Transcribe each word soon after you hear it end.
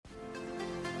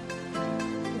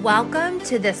Welcome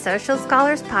to the Social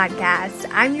Scholars Podcast.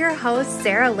 I'm your host,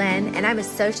 Sarah Lynn, and I'm a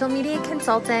social media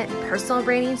consultant, personal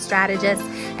branding strategist,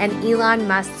 and Elon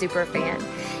Musk superfan.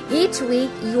 Each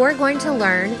week, you're going to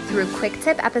learn through quick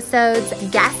tip episodes,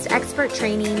 guest expert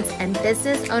trainings, and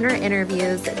business owner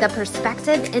interviews the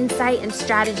perspective, insight, and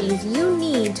strategies you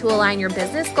need to align your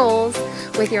business goals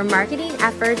with your marketing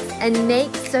efforts and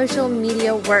make social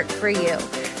media work for you.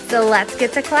 So let's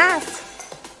get to class.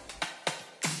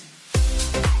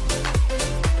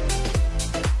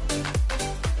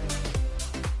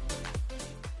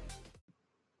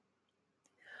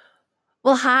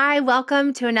 Well, hi,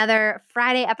 welcome to another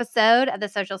Friday episode of the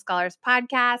Social Scholars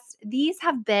Podcast. These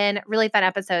have been really fun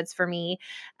episodes for me,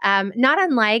 not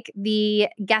unlike the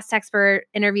guest expert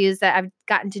interviews that I've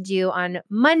gotten to do on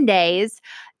Mondays.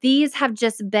 These have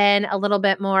just been a little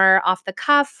bit more off the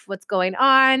cuff. What's going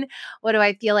on? What do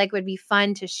I feel like would be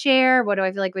fun to share? What do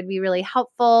I feel like would be really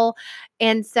helpful?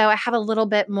 And so I have a little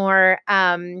bit more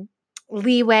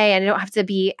leeway and I don't have to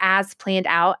be as planned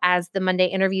out as the Monday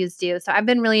interviews do. So I've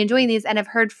been really enjoying these, and I've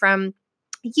heard from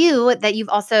you that you've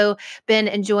also been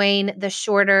enjoying the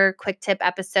shorter quick tip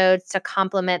episodes to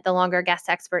complement the longer guest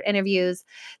expert interviews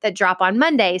that drop on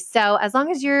Monday. So as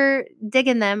long as you're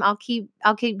digging them, I'll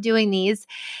keep doing these.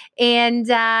 And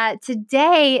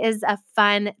today is a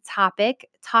fun topic,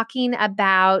 talking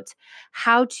about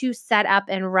how to set up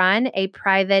and run a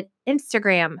private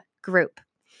Instagram group.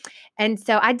 And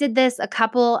so I did this a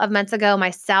couple of months ago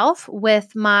myself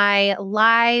with my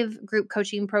live group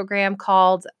coaching program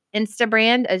called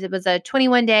Instabrand. It was a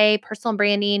 21-day personal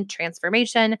branding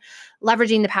transformation,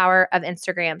 leveraging the power of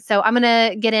Instagram. So I'm going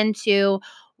to get into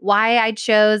why I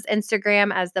chose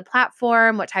Instagram as the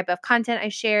platform, what type of content I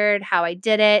shared, how I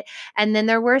did it. And then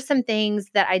there were some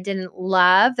things that I didn't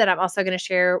love that I'm also going to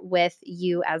share with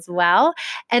you as well.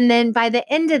 And then by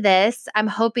the end of this, I'm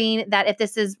hoping that if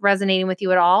this is resonating with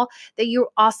you at all, that you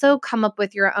also come up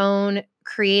with your own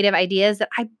creative ideas that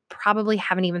I probably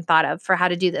haven't even thought of for how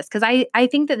to do this. Because I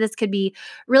think that this could be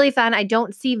really fun. I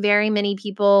don't see very many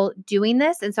people doing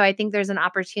this. And so I think there's an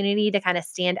opportunity to kind of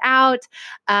stand out.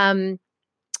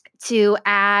 To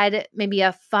add maybe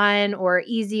a fun or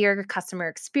easier customer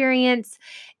experience,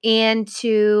 and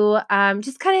to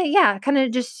just kind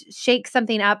of just shake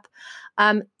something up.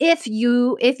 If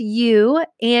you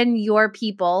and your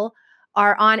people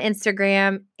are on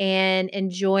Instagram and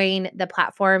enjoying the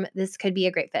platform, this could be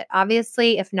a great fit.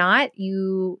 Obviously, if not,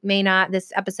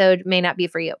 this episode may not be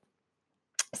for you.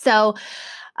 So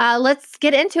let's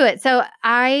get into it. So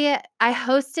I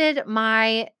hosted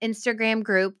my Instagram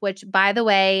group, which, by the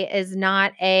way, is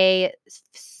not a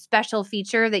special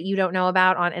feature that you don't know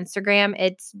about on Instagram.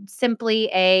 It's simply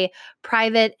a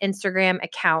private Instagram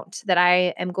account that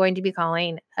I am going to be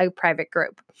calling a private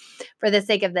group for the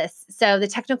sake of this. So the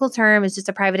technical term is just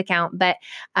a private account, but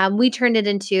we turned it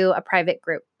into a private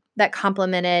group that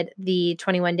complemented the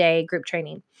 21-day group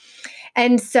training.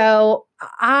 And so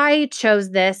I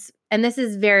chose this, and this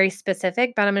is very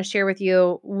specific, but I'm going to share with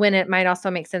you when it might also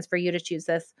make sense for you to choose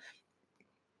this,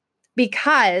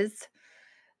 because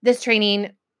this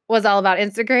training was all about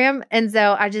Instagram. And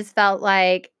so I just felt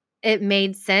like it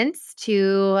made sense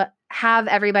to have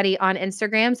everybody on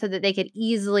Instagram so that they could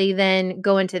easily then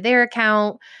go into their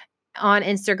account on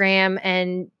Instagram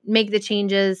and make the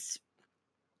changes,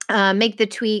 make the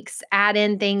tweaks, add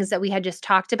in things that we had just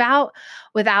talked about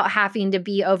without having to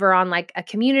be over on like a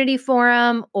community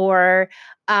forum or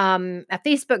a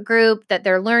Facebook group that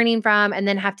they're learning from, and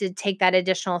then have to take that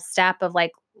additional step of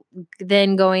like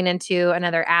then going into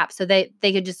another app. So they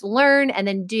could just learn and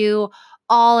then do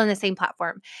all in the same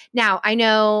platform. Now, I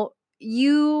know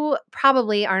you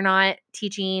probably are not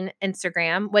teaching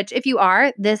Instagram, which if you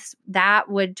are, that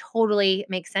would totally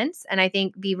make sense and I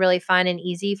think be really fun and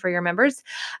easy for your members.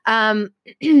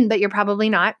 But you're probably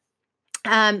not.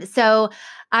 So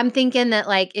I'm thinking that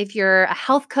like if you're a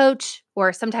health coach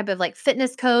or some type of like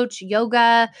fitness coach,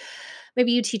 yoga,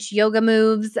 maybe you teach yoga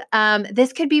moves.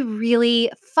 This could be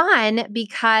really fun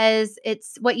because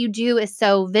it's what you do is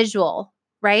so visual,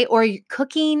 right? Or you're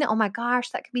cooking. Oh my gosh,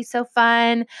 that could be so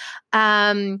fun.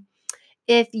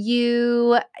 If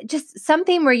you just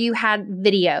something where you had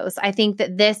videos, I think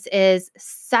that this is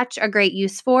such a great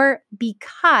use for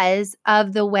because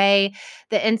of the way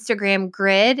the Instagram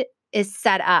grid is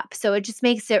set up. So it just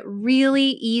makes it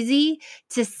really easy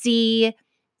to see,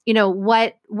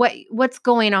 what's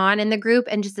going on in the group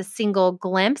and just a single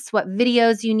glimpse, what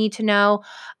videos you need to know,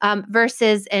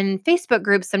 versus in Facebook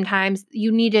groups, sometimes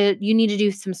you need to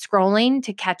do some scrolling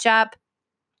to catch up.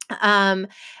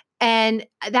 And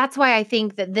that's why I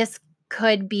think that this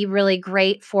could be really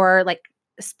great for like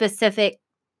specific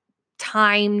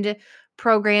timed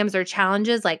programs or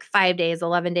challenges like 5 days,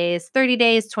 11 days, 30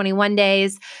 days, 21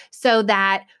 days, so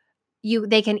that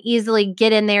they can easily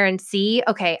get in there and see,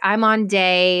 okay, I'm on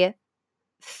day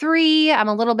 3. I'm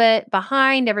a little bit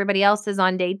behind. Everybody else is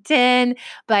on day 10,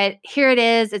 but here it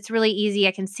is. It's really easy.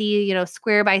 I can see,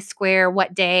 square by square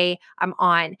what day I'm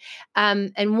on.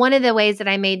 And one of the ways that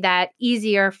I made that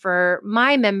easier for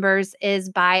my members is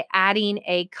by adding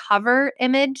a cover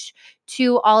image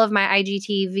to all of my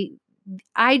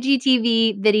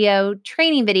IGTV video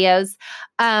training videos.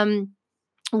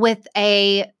 With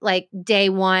a day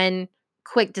 1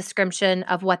 quick description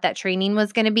of what that training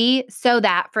was going to be, so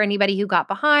that for anybody who got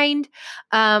behind,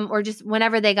 or just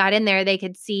whenever they got in there, they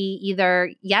could see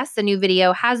either, yes, a new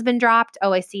video has been dropped.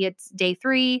 Oh, I see it's day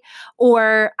 3,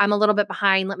 or I'm a little bit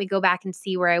behind. Let me go back and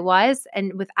see where I was,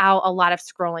 and without a lot of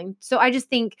scrolling. So I just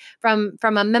think from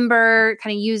a member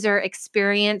kind of user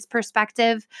experience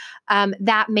perspective,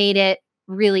 that made it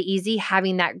really easy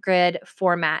having that grid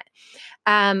format.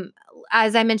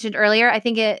 As I mentioned earlier, I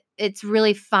think it's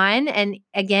really fun and,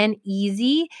 again,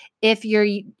 easy if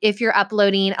you're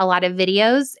uploading a lot of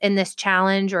videos in this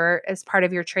challenge or as part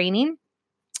of your training.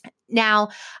 Now,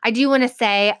 I do want to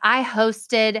say I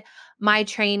hosted my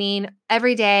training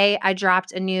every day. I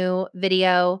dropped a new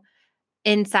video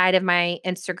inside of my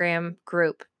Instagram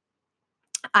group.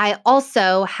 I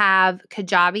also have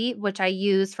Kajabi, which I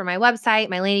use for my website,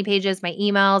 my landing pages, my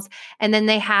emails, and then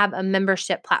they have a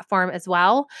membership platform as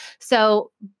well. So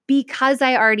because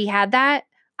I already had that,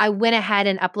 I went ahead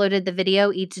and uploaded the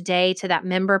video each day to that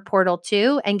member portal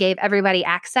too, and gave everybody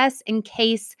access in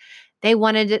case they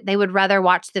would rather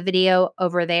watch the video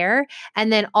over there.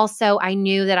 And then also I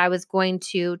knew that I was going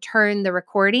to turn the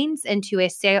recordings into a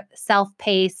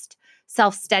self-paced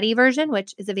self-study version,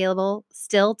 which is available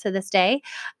still to this day.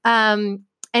 And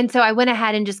so I went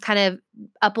ahead and just kind of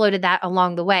uploaded that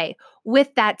along the way.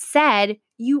 With that said,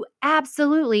 you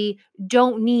absolutely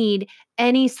don't need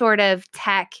any sort of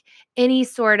tech, any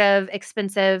sort of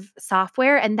expensive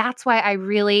software. And that's why I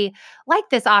really like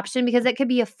this option, because it could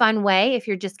be a fun way if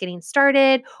you're just getting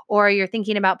started or you're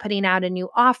thinking about putting out a new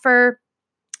offer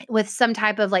with some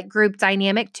type of group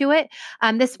dynamic to it.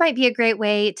 This might be a great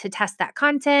way to test that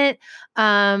content,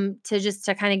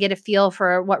 to kind of get a feel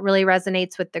for what really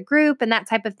resonates with the group and that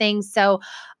type of thing. So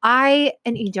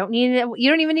you don't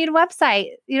even need a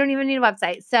website. You don't even need a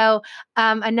website. So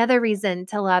another reason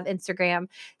to love Instagram.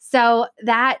 So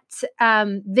that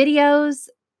videos.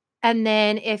 And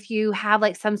then if you have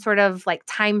some sort of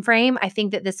time frame, I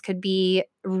think that this could be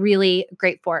really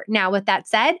great for. Now, with that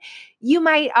said, you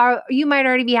might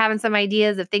already be having some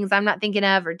ideas of things I'm not thinking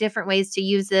of, or different ways to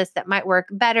use this that might work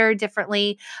better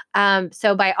differently.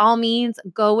 So by all means,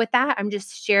 go with that. I'm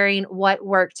just sharing what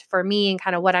worked for me and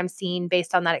kind of what I'm seeing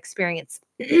based on that experience.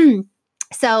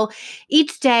 So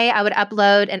each day I would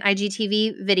upload an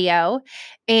IGTV video.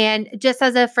 And just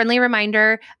as a friendly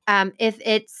reminder, if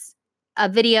it's a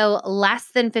video less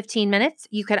than 15 minutes,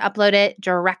 you could upload it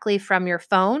directly from your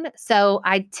phone. So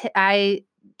I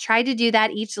tried to do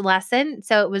that each lesson.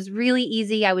 So it was really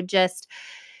easy. I would just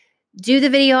do the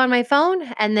video on my phone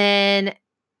and then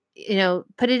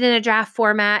put it in a draft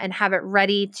format and have it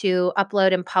ready to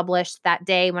upload and publish that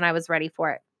day when I was ready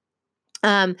for it.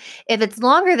 If it's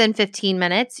longer than 15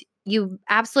 minutes, you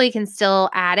absolutely can still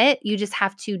add it. You just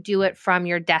have to do it from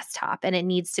your desktop, and it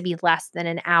needs to be less than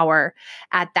an hour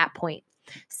at that point.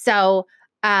 So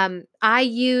I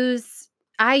used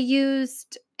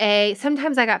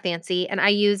sometimes I got fancy, and I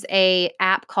use a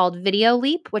app called Video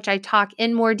Leap, which I talk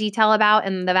in more detail about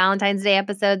in the Valentine's Day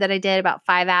episode that I did about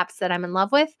 5 apps that I'm in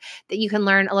love with that you can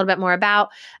learn a little bit more about.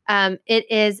 It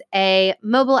is a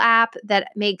mobile app that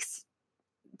makes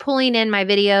pulling in my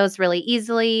videos really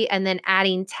easily, and then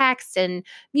adding text and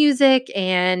music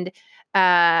and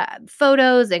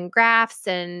photos and graphs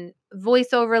and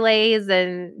voice overlays,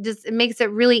 and just it makes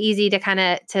it really easy to kind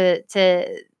of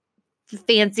to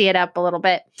fancy it up a little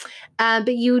bit.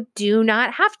 But you do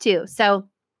not have to. So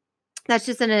that's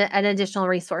just an additional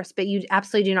resource, but you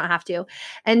absolutely do not have to.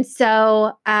 And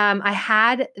so I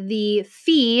had the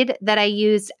feed that I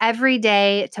used every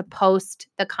day to post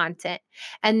the content.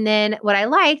 And then what I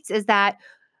liked is that,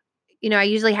 I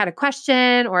usually had a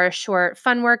question or a short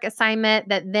fun work assignment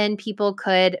that then people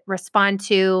could respond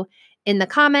to in the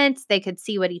comments. They could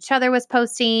see what each other was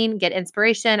posting, get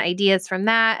inspiration, ideas from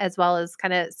that, as well as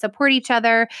kind of support each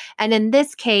other. And in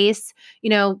this case,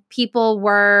 people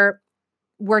were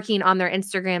working on their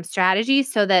Instagram strategy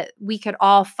so that we could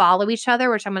all follow each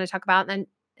other, which I'm going to talk about and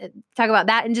talk about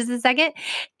that in just a second,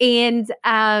 and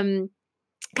kind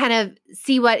of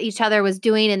see what each other was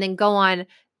doing, and then go on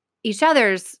each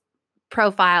other's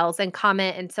profiles and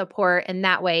comment and support in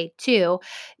that way too.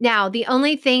 Now, the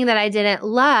only thing that I didn't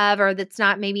love or that's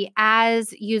not maybe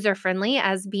as user friendly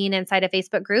as being inside a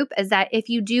Facebook group is that if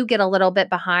you do get a little bit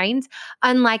behind,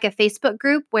 unlike a Facebook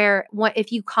group where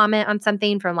if you comment on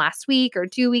something from last week or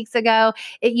 2 weeks ago,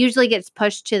 it usually gets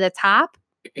pushed to the top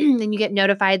and you get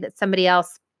notified that somebody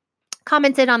else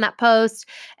commented on that post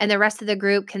and the rest of the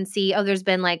group can see, oh, there's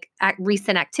been like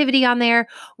recent activity on there.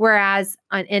 Whereas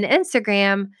in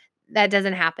Instagram, that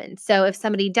doesn't happen. So if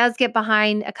somebody does get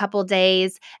behind a couple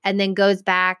days and then goes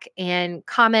back and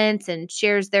comments and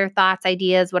shares their thoughts,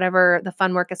 ideas, whatever the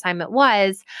fun work assignment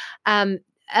was, um,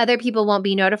 other people won't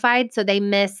be notified. So they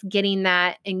miss getting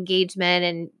that engagement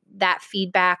and that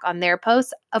feedback on their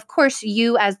posts. Of course,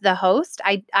 you as the host,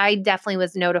 I definitely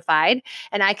was notified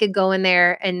and I could go in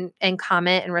there and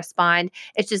comment and respond.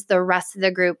 It's just the rest of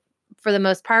the group, for the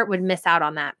most part, would miss out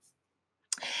on that.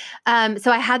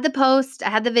 So I had the post, I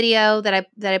had the video that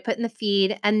I put in the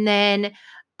feed, and then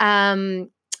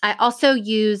I also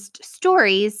used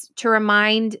stories to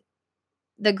remind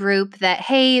the group that,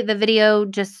 hey,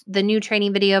 the new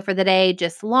training video for the day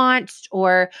just launched,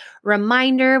 or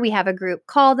reminder, we have a group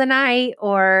call tonight,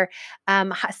 or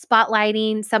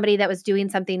spotlighting somebody that was doing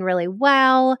something really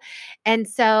well. And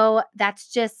so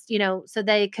that's just, so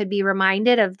they could be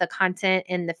reminded of the content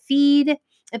in the feed.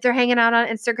 If they're hanging out on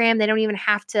Instagram, they don't even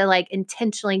have to like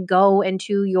intentionally go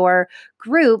into your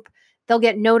group. They'll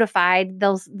get notified.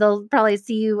 They'll probably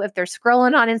see you if they're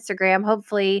scrolling on Instagram.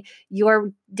 Hopefully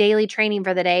your daily training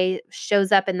for the day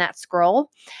shows up in that scroll.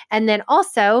 And then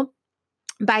also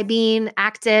by being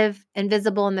active and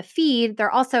visible in the feed,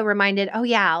 they're also reminded, oh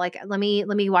yeah, like let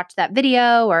me watch that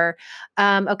video, or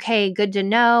okay, good to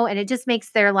know. And it just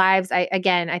makes their lives, I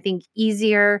think,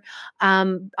 easier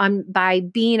by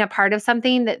being a part of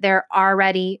something that they're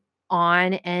already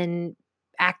on and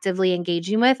actively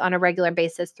engaging with on a regular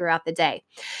basis throughout the day.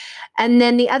 And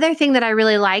then the other thing that I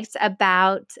really liked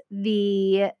about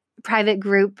the private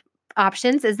group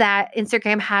options is that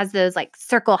Instagram has those like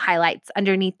circle highlights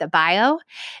underneath the bio.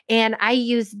 And I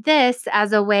use this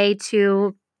as a way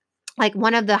to, like,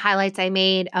 one of the highlights I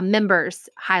made a members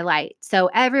highlight.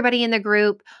 So everybody in the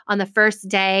group on the first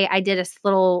day, I did a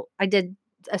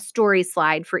story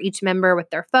slide for each member with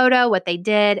their photo, what they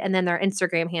did, and then their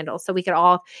Instagram handle. So we could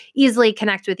all easily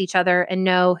connect with each other and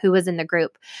know who was in the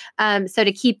group. So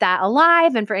to keep that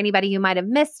alive, and for anybody who might have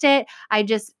missed it, I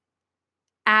just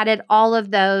added all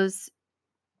of those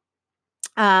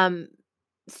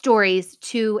stories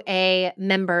to a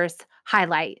members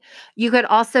highlight. You could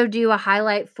also do a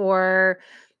highlight for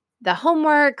the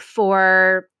homework,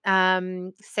 for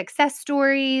success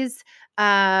stories.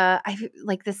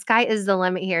 Like the sky is the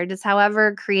limit here. Just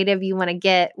however creative you want to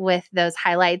get with those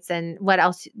highlights and what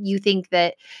else you think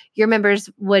that your members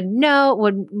would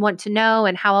want to know,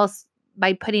 and how else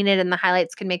by putting it in the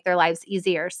highlights can make their lives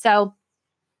easier. So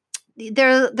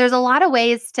there's a lot of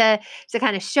ways to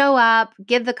kind of show up,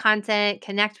 give the content,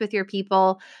 connect with your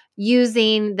people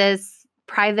using this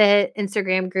private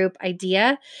Instagram group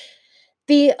idea.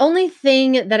 The only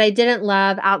thing that I didn't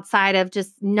love, outside of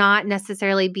just not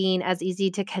necessarily being as easy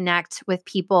to connect with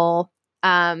people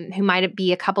who might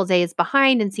be a couple days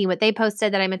behind and seeing what they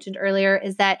posted that I mentioned earlier,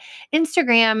 is that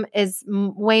Instagram is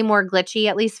way more glitchy,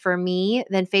 at least for me,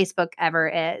 than Facebook ever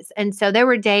is. And so there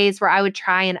were days where I would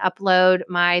try and upload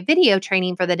my video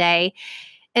training for the day,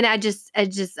 and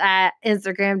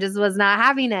Instagram just was not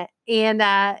having it. And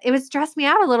it would stress me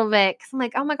out a little bit because I'm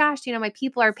like, oh my gosh, my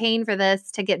people are paying for this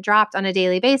to get dropped on a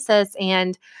daily basis,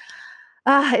 and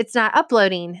it's not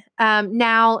uploading.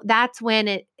 Now that's when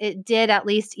it did at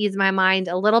least ease my mind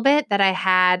a little bit that I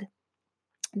had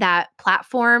that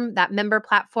platform, that member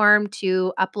platform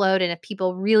to upload. And if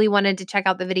people really wanted to check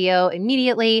out the video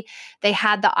immediately, they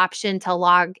had the option to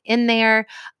log in there.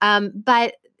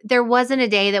 But there wasn't a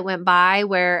day that went by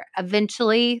where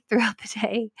eventually throughout the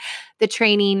day, the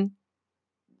training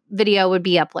video would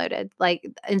be uploaded. Like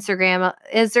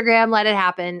Instagram let it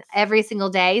happen every single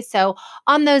day. So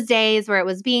on those days where it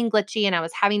was being glitchy and I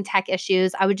was having tech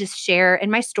issues, I would just share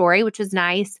in my story, which was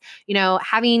nice,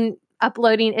 having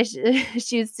uploading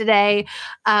issues today.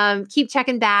 Keep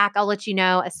checking back. I'll let you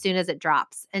know as soon as it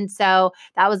drops. And so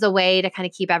that was a way to kind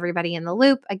of keep everybody in the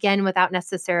loop, again, without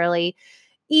necessarily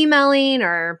emailing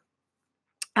or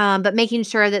but making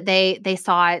sure that they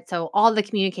saw it. So all the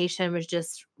communication was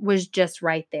just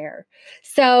right there.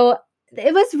 So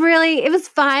it was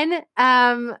fun.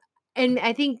 And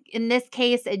I think in this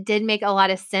case, it did make a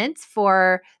lot of sense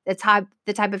for the type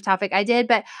of topic I did.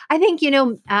 But I think,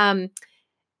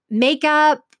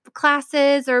 makeup,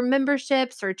 classes or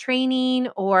memberships or training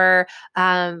or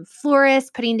florists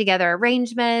putting together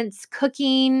arrangements,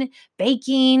 cooking,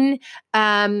 baking.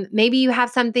 Maybe you have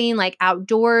something like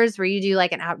outdoors where you do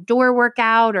like an outdoor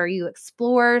workout or you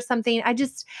explore something.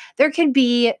 There could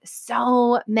be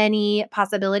so many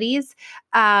possibilities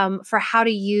for how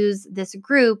to use this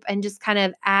group and just kind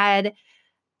of add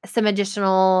some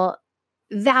additional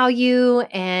value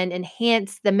and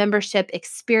enhance the membership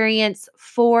experience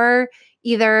for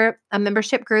either a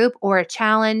membership group or a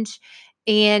challenge.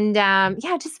 And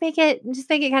just make it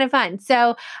kind of fun.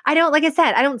 So like I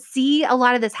said, I don't see a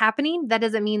lot of this happening. That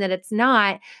doesn't mean that it's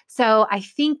not. So I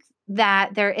think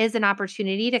that there is an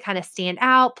opportunity to kind of stand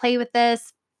out, play with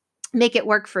this, make it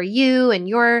work for you and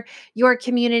your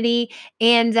community.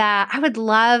 And I would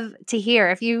love to hear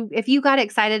if you got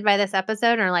excited by this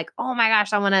episode and are like, oh my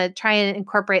gosh, I want to try and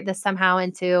incorporate this somehow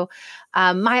into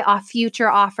my future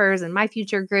offers and my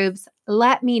future groups.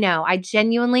 Let me know. I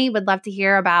genuinely would love to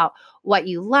hear about what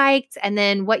you liked and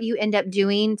then what you end up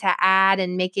doing to add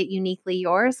and make it uniquely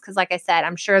yours. Because like I said,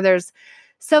 I'm sure there's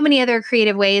so many other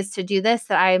creative ways to do this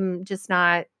that I'm just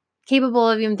not capable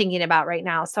of even thinking about right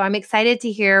now. So I'm excited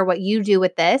to hear what you do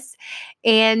with this.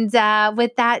 And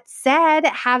with that said,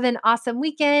 have an awesome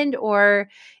weekend or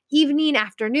evening,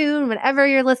 afternoon, whenever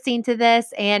you're listening to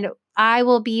this. And I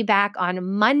will be back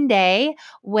on Monday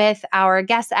with our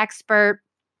guest expert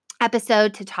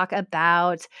episode to talk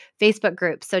about Facebook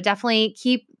groups. So definitely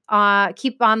keep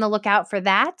on the lookout for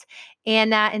that.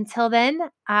 And until then,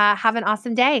 have an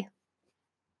awesome day.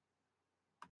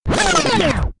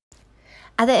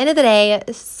 At the end of the day,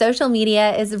 social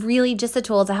media is really just a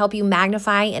tool to help you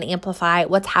magnify and amplify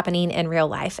what's happening in real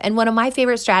life. And one of my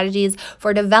favorite strategies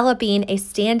for developing a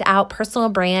standout personal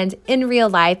brand in real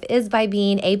life is by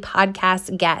being a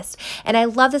podcast guest. And I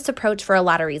love this approach for a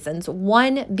lot of reasons.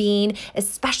 One being,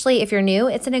 especially if you're new,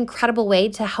 it's an incredible way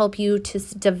to help you to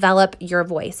develop your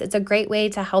voice. It's a great way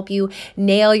to help you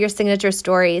nail your signature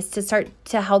stories, to start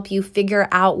to help you figure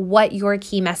out what your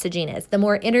key messaging is. The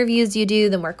more interviews you do,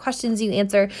 the more questions you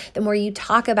answer, the more you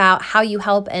talk about how you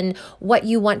help and what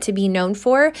you want to be known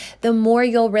for, the more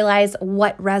you'll realize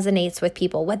what resonates with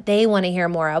people, what they want to hear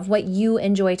more of, what you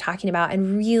enjoy talking about,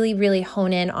 and really, really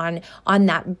hone in on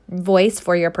that voice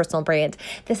for your personal brand.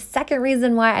 The second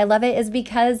reason why I love it is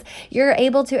because you're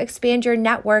able to expand your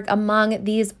network among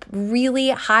these really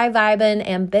high vibing,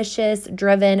 ambitious,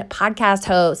 driven podcast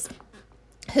hosts.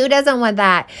 Who doesn't want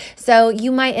that? So you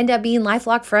might end up being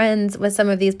lifelong friends with some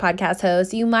of these podcast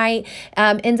hosts. You might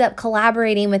end up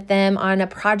collaborating with them on a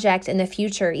project in the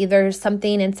future, either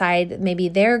something inside maybe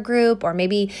their group, or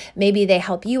maybe they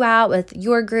help you out with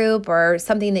your group or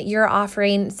something that you're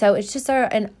offering. So it's just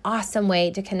an awesome way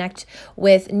to connect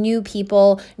with new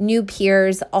people, new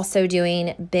peers, also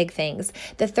doing big things.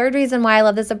 The third reason why I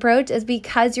love this approach is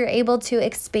because you're able to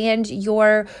expand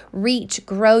your reach,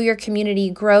 grow your community,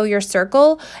 grow your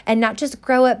circle. And not just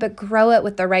grow it, but grow it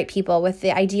with the right people, with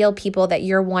the ideal people that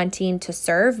you're wanting to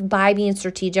serve by being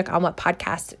strategic on what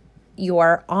podcast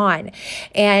you're on.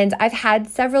 And I've had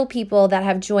several people that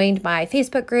have joined my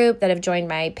Facebook group, that have joined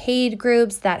my paid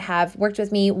groups, that have worked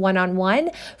with me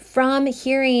one-on-one from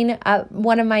hearing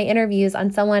one of my interviews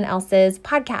on someone else's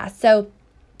podcast. So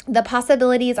the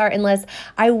possibilities are endless.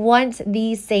 I want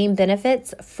these same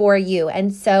benefits for you.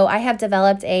 And so I have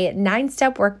developed a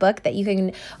 9-step workbook that you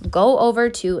can go over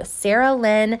to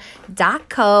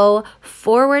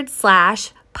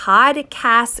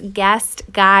saralyn.co/podcast guest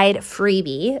guide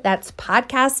freebie. That's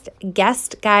podcast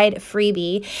guest guide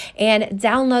freebie, and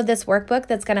download this workbook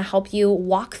that's going to help you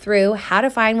walk through how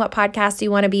to find what podcast you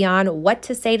want to be on, what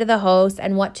to say to the host,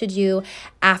 and what to do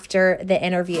after the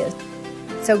interview.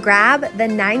 So grab the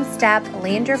 9-step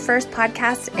Land Your First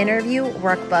Podcast interview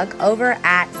workbook over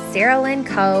at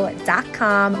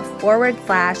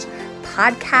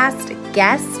saralynco.com/podcast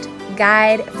guest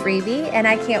guide freebie. And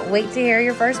I can't wait to hear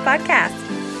your first podcast.